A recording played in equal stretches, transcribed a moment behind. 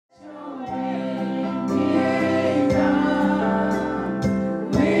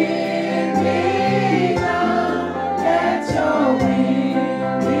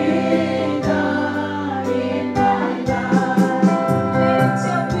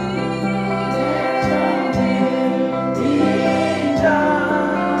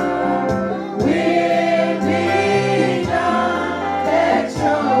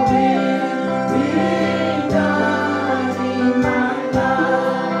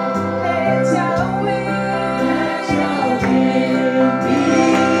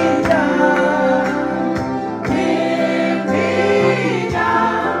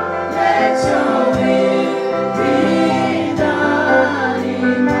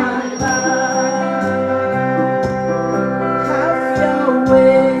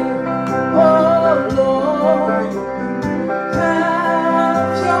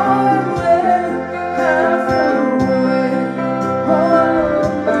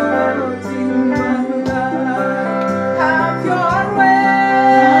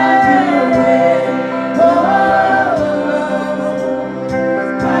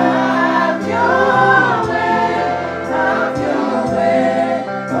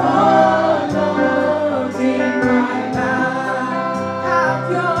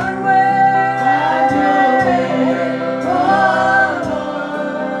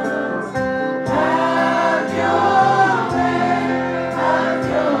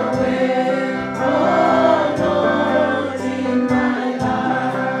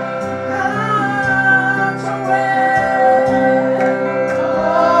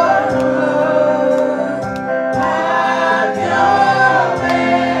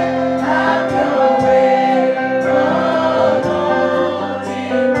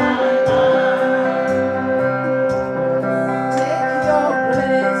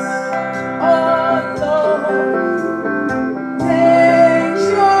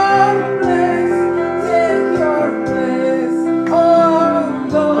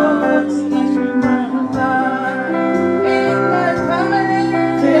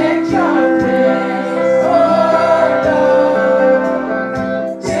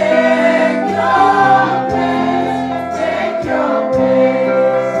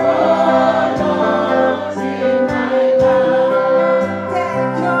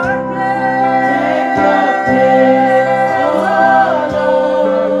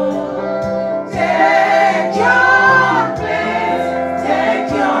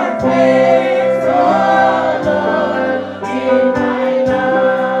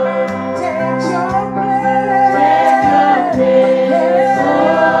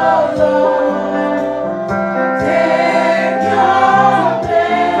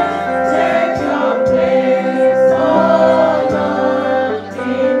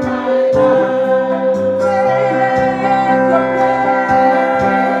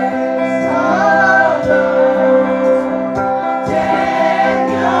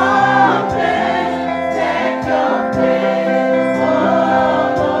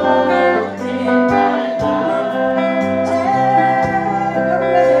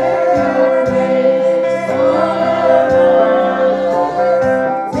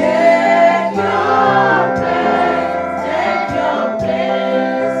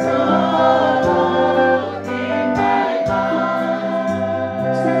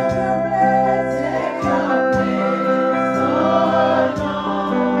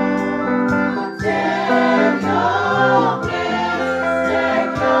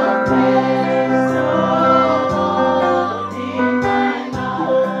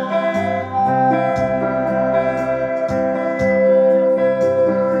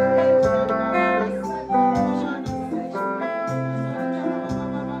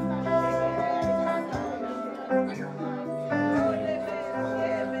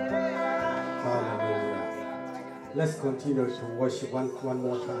Let's continue to worship one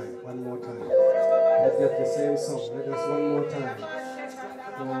more time. One more time. Let's get the same song. Let us one more time.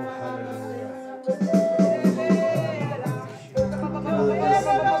 Oh, hallelujah.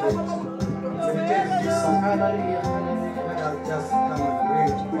 Meditate this song. Let us just come and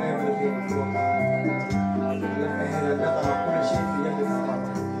bring everything before God.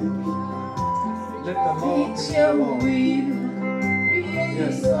 Let the Lord be the Lord.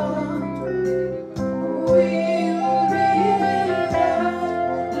 Yes.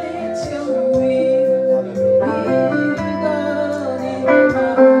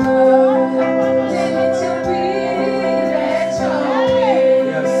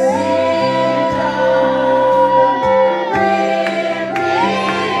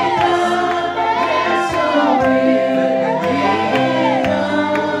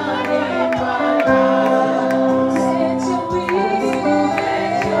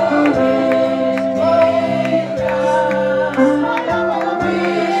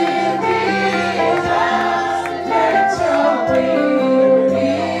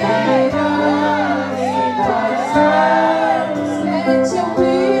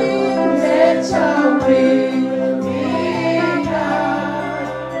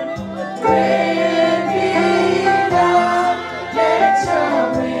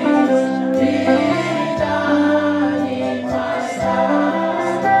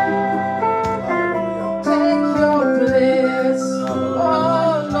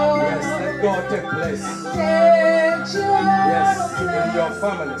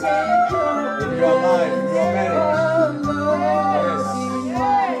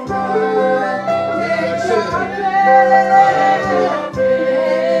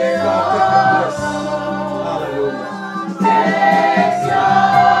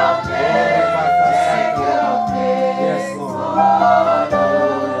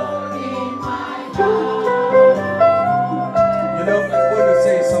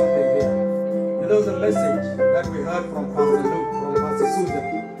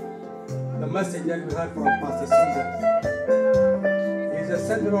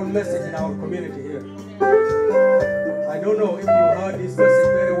 Message in our community here. I don't know if you heard this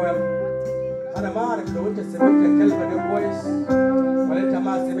message very well.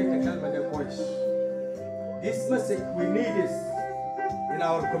 This message, we need this in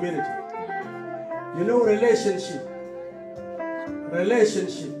our community. You know, relationship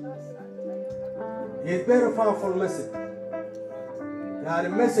is very powerful message. The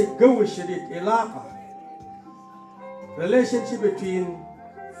message go with it, ilaqa. Relationship between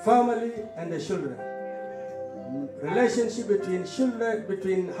family and the children. Relationship between children,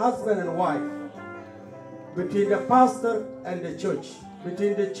 between husband and wife. Between the pastor and the church.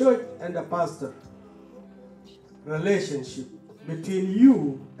 Between the church and the pastor. Relationship between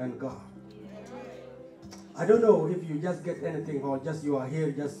you and God. I don't know if you just get anything or just you are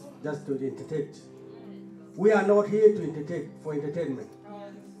here just to entertain. We are not here to entertain for entertainment.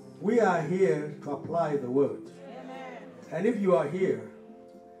 We are here to apply the word. And if you are here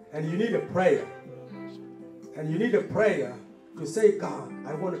and you need a prayer, to say, God,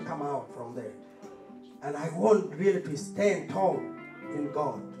 I want to come out from there. And I want really to stand tall in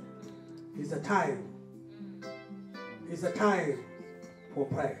God. It's a time for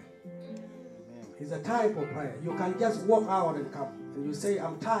prayer. It's a time for prayer. You can just walk out and come. And you say,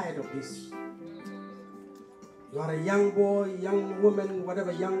 I'm tired of this. You are a young boy, young woman,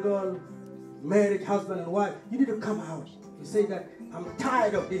 whatever, young girl, married, husband and wife. You need to come out. You say that, I'm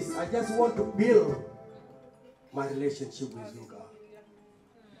tired of this. I just want to build my relationship with you, God.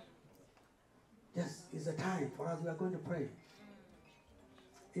 Yes, it's a time for us. We are going to pray.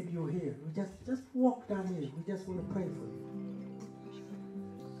 If you're here, we just walk down here. We just want to pray for you.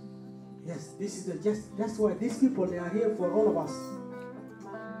 Yes, this is that's why these people, they are here for all of us.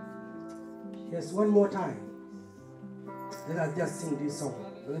 Yes, one more time. Let us just sing this song.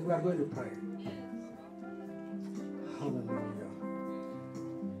 Then we are going to pray. Hallelujah.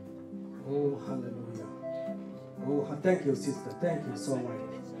 Oh, hallelujah. Oh, thank you, sister. Thank you so much.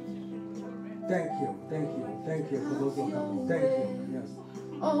 Thank you for those who are coming. Thank you. Yes.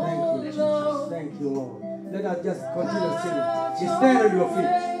 Thank you, Jesus. Thank you, Lord. Let us just continue singing. Just stand on your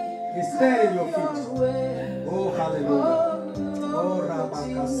feet. Just stand on your feet. Oh, hallelujah. Oh,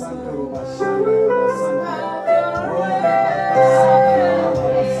 Rabaka Santa Rubashana Rabasanta. Oh, Rabaka Santa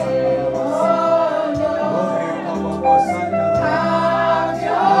Rabasanta Rabasanta. Oh, Rabaka Santa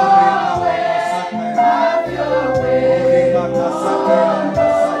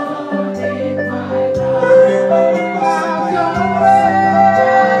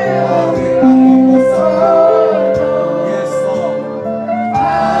Yes, Lord.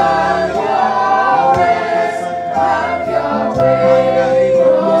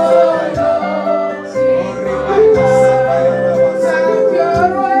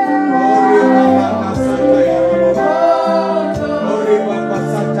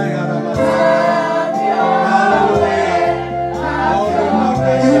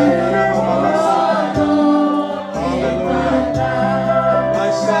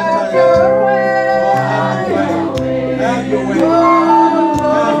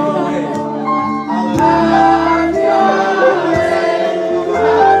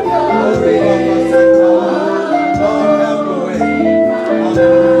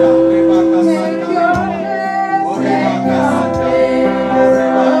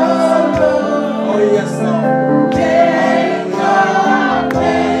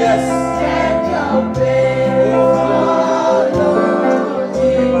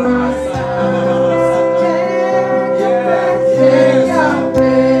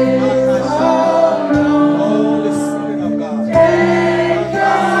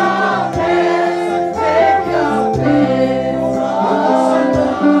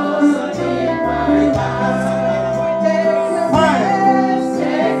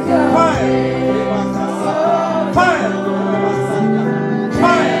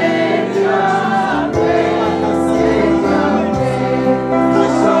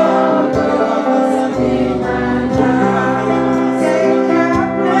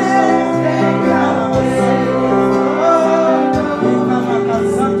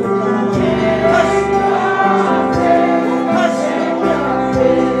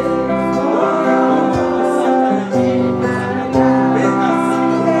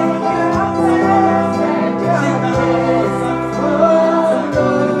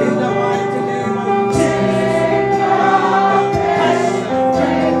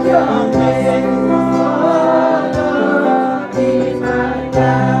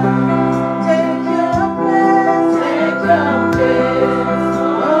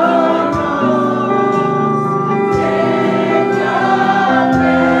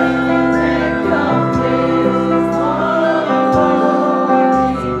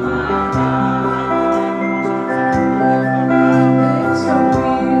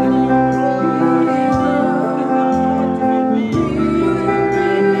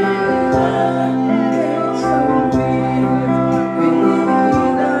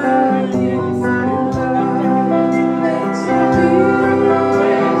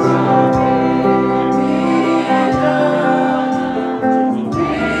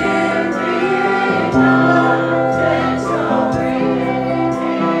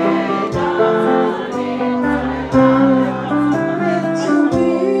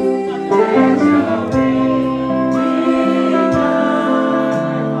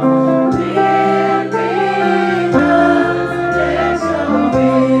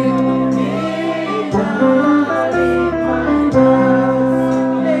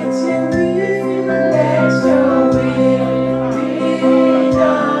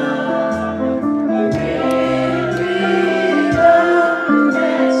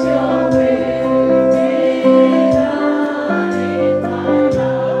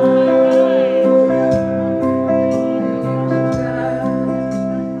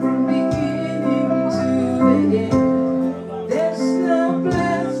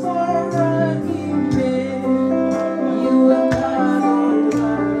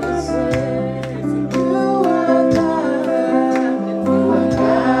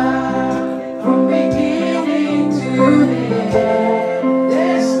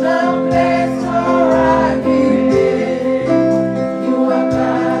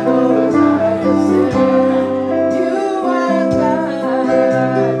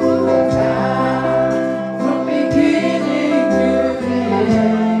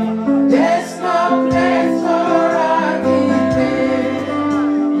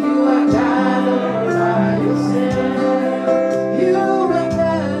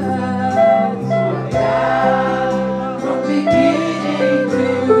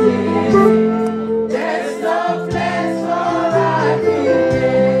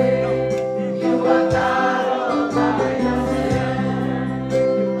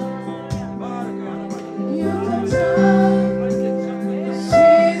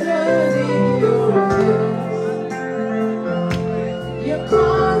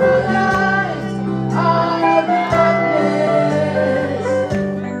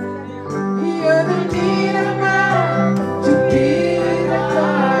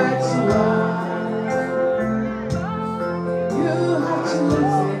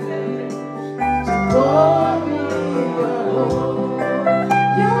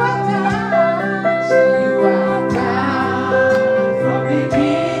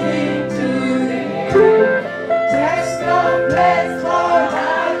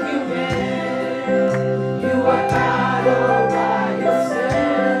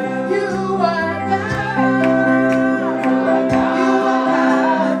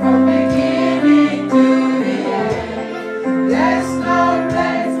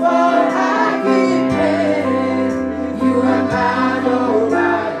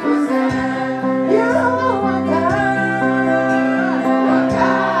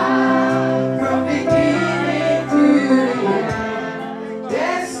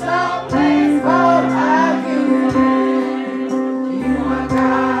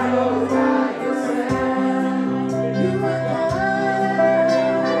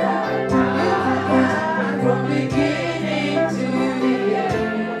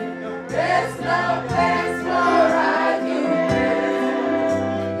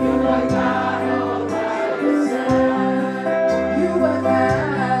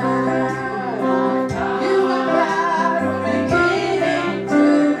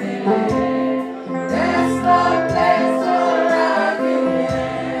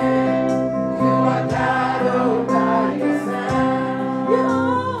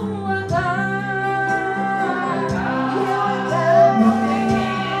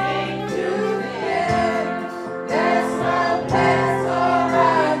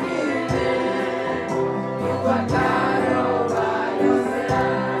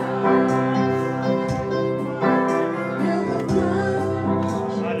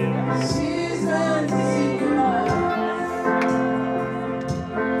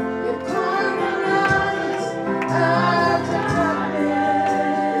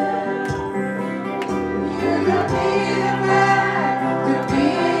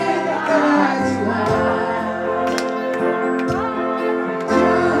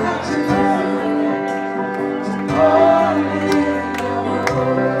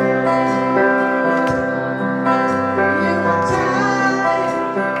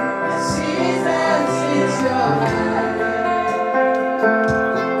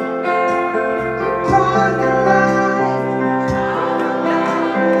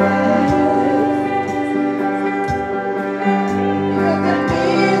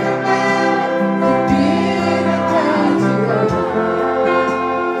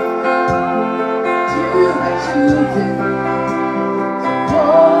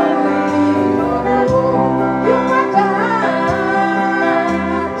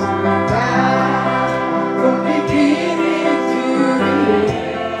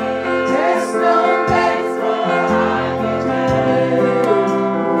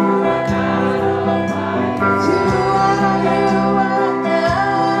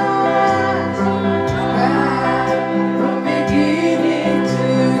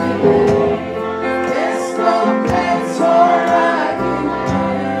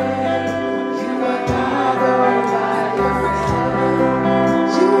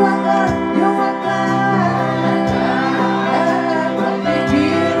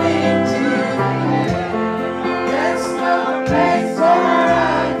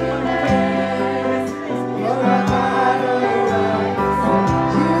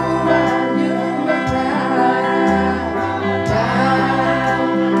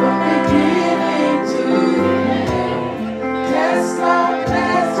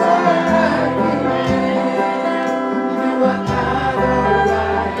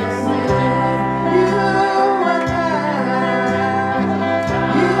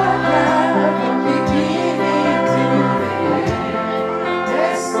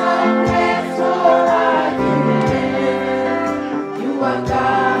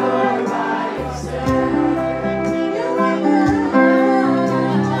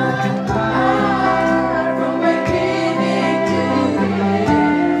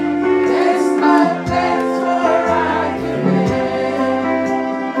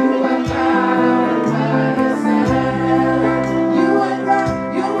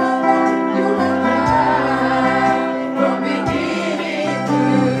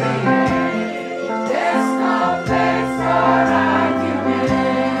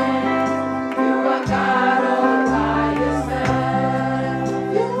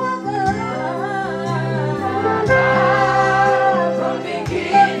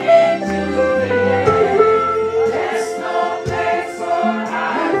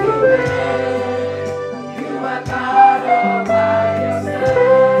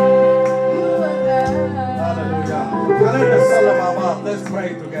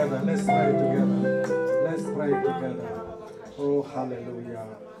 together. Let's pray together. Let's pray together. Oh, hallelujah.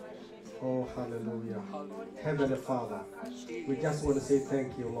 Oh, hallelujah. Heavenly Father, we just want to say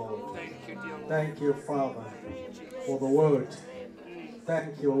thank you, Lord. Thank you, Father, for the word.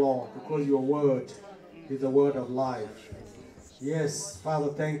 Thank you, Lord, because your word is the word of life. Yes, Father,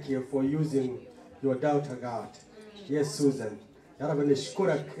 thank you for using your daughter, God. Yes, Susan. يا رب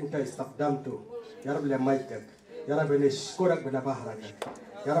نشكرك أنت استخدمته. يا رب لمجدك. يا رب نشكرك بنبهرك.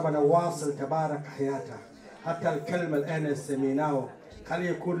 يا رب نواصل تبارك حياتها. حتى الكلمة الآن سميناه خلي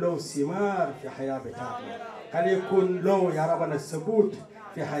يكون له ثمار في حياة بتاعنا. خلي يكون له يا رب الثبوت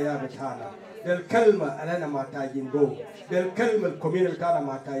في حياة بتاعنا. ده الكلمة اللي أنا محتاجين به. ده الكلمة الكوميونتي بتاعنا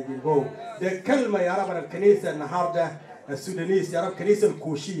محتاجين به. ده الكلمة يا رب الكنيسة النهارده السودانيس يا رب الكنيسة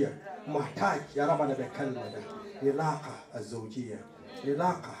الكوشية محتاج يا رب أنا بكلمة ده. علاقة الزوجية،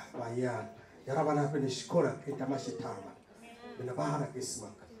 علاقة وعيال. يا رب أنا بنشكرك أنت ماشي تعمل. بنبارك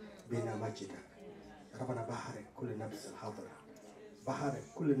اسمك بنمجدك. يا رب أنا بحرك كل نفس الحاضرة. بحرك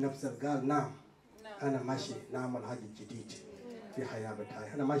كل نفس قال نعم أنا ماشي نعمل حاجة جديد في حياة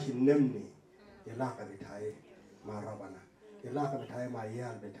بتاعي. أنا ماشي نمني علاقة بتاعي مع ربنا. علاقة بتاعي مع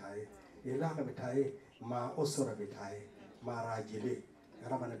عيال بتاعي. علاقة بتاعي مع أسرة بتاعي مع راجلي. يا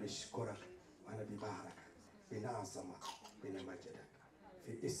رب أنا بشكرك وأنا ببارك بنعظمك بنمجدك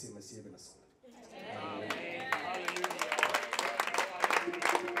في اسم المسيح بنصلي.